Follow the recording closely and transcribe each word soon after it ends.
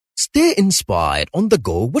Stay inspired on the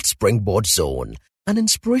go with Springboard Zone, an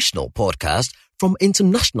inspirational podcast from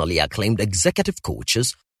internationally acclaimed executive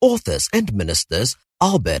coaches, authors, and ministers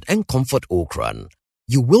Albert and Comfort Okran.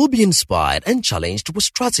 You will be inspired and challenged with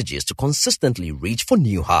strategies to consistently reach for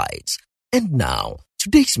new heights. And now,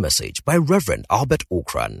 today's message by Reverend Albert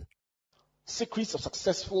Okran. Secrets of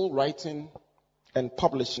successful writing and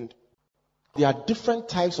publishing. There are different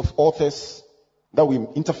types of authors that we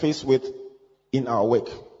interface with in our work.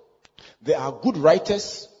 There are good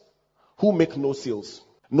writers who make no sales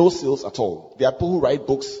at all. There are people who write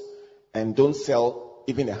books and don't sell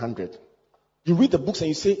even 100. You read the books and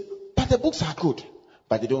you say, but the books are good,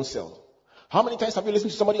 but they don't sell. How many times have you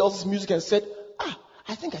listened to somebody else's music and said,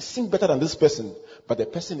 I think I sing better than this person, but the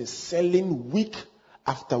person is selling week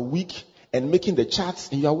after week and making the charts,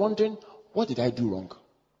 and you are wondering, what did I do wrong?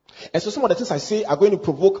 And so some of the things I say are going to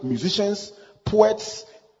provoke musicians, poets,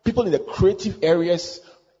 people in the creative areas.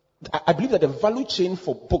 I believe that the value chain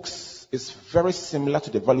for books is very similar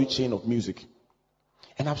to the value chain of music.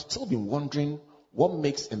 And I've still been wondering what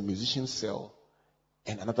makes a musician sell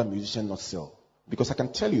and another musician not sell. Because I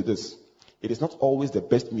can tell you this, it is not always the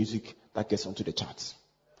best music that gets onto the charts.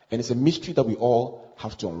 And it's a mystery that we all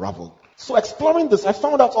have to unravel. So exploring this, I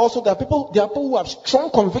found out also that there are people who have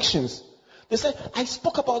strong convictions. They say, I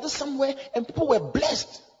spoke about this somewhere and people were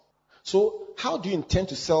blessed. So how do you intend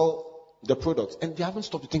to sell the product? And they haven't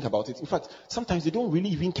stopped to think about it. In fact, sometimes they don't really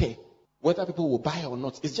even care whether people will buy or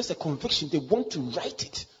not. It's just a conviction. They want to write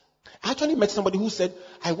it. I actually met somebody who said,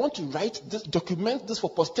 I want to write this, document this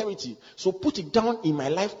for posterity. So put it down in my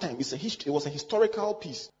lifetime. It was a historical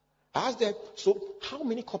piece. I asked them, so how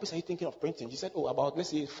many copies are you thinking of printing? She said, about, let's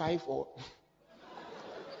say 5 or...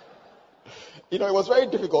 it was very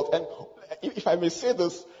difficult. And if I may say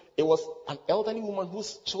this, it was an elderly woman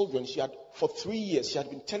whose children, for 3 years, she had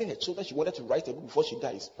been telling her children she wanted to write a book before she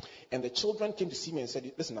dies. And the children came to see me and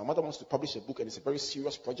said, listen, our mother wants to publish a book and it's a very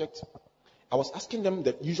serious project. I was asking them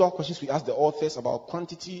the usual questions we ask the authors about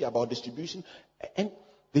quantity, about distribution, and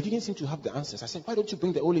they didn't seem to have the answers. I said, why don't you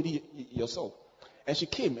bring the old lady yourself? And she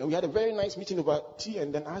came, and we had a very nice meeting over tea,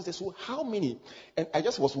 and then I asked her, so how many? And I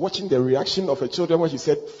just was watching the reaction of her children when she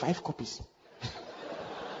said, 5 copies.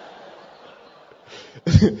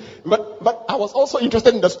 But I was also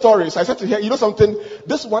interested in the story. So I said to her, you know something?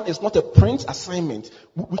 This one is not a print assignment.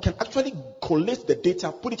 We can actually collate the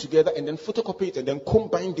data, put it together, and then photocopy it, and then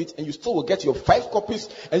combine it, and you still will get your 5 copies,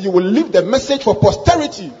 and you will leave the message for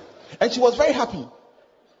posterity. And she was very happy.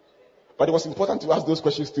 But it was important to ask those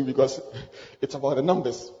questions too, because it's about the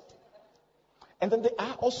numbers. And then there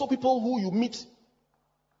are also people who you meet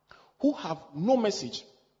who have no message.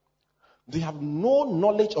 They have no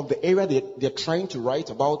knowledge of the area they're trying to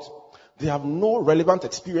write about. They have no relevant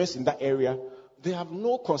experience in that area. They have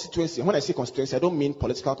no constituency. And when I say constituency, I don't mean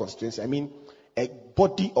political constituency. I mean a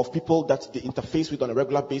body of people that they interface with on a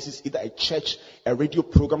regular basis, either a church, a radio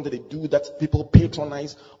program that they do that people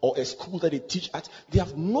patronize, or a school that they teach at. They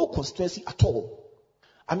have no constituency at all.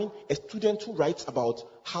 I mean, a student who writes about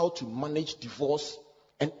how to manage divorce,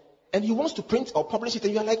 and he wants to print or publish it,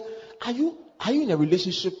 and you're like, are you in a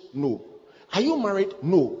relationship? No. Are you married?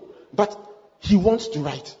 No. But he wants to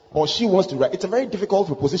write, or she wants to write. It's a very difficult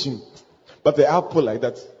proposition. But there are people like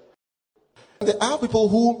that. There are people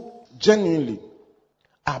who genuinely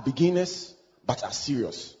are beginners, but are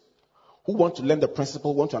serious. Who want to learn the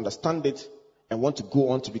principle, want to understand it, and want to go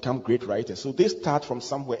on to become great writers. So they start from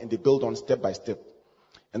somewhere and they build on step by step.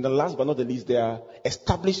 And then last but not the least, there are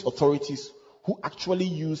established authorities who actually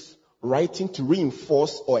use writing to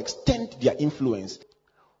reinforce or extend their influence.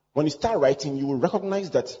 When you start writing, you will recognize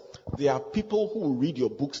that there are people who will read your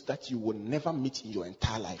books that you will never meet in your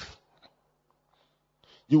entire life.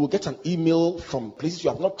 You will get an email from places you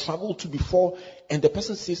have not traveled to before, and the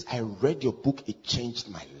person says, I read your book, it changed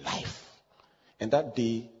my life. And that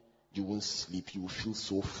day, you won't sleep, you will feel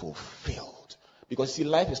so fulfilled. Because see,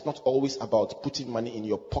 life is not always about putting money in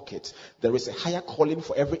your pocket. There is a higher calling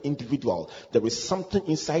for every individual. There is something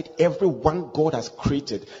inside everyone God has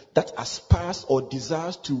created that aspires or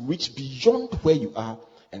desires to reach beyond where you are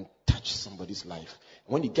and touch somebody's life.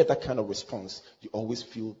 And when you get that kind of response, you always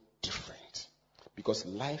feel different. Because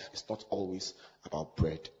life is not always about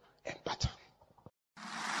bread and butter.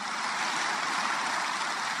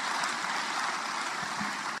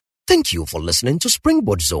 Thank you for listening to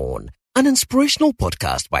Springboard Zone, an inspirational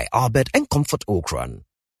podcast by Albert and Comfort Okran.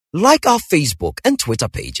 Like our Facebook and Twitter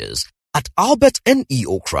pages at Albert N.E.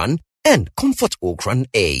 Okran and Comfort Okran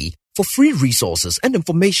A for free resources and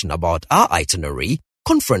information about our itinerary,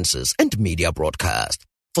 conferences, and media broadcast.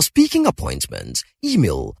 For speaking appointments,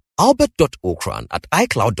 email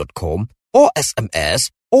albert.okran@icloud.com or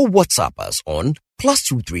SMS or WhatsApp us on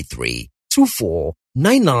 +233 24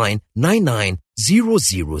 99 99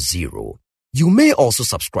 000. You may also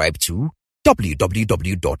subscribe to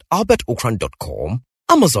www.albertocran.com,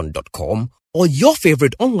 amazon.com, or your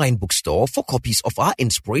favorite online bookstore for copies of our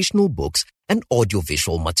inspirational books and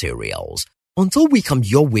audiovisual materials. Until we come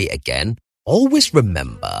your way again, always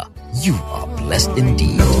remember, you are blessed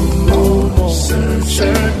indeed.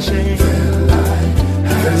 Searching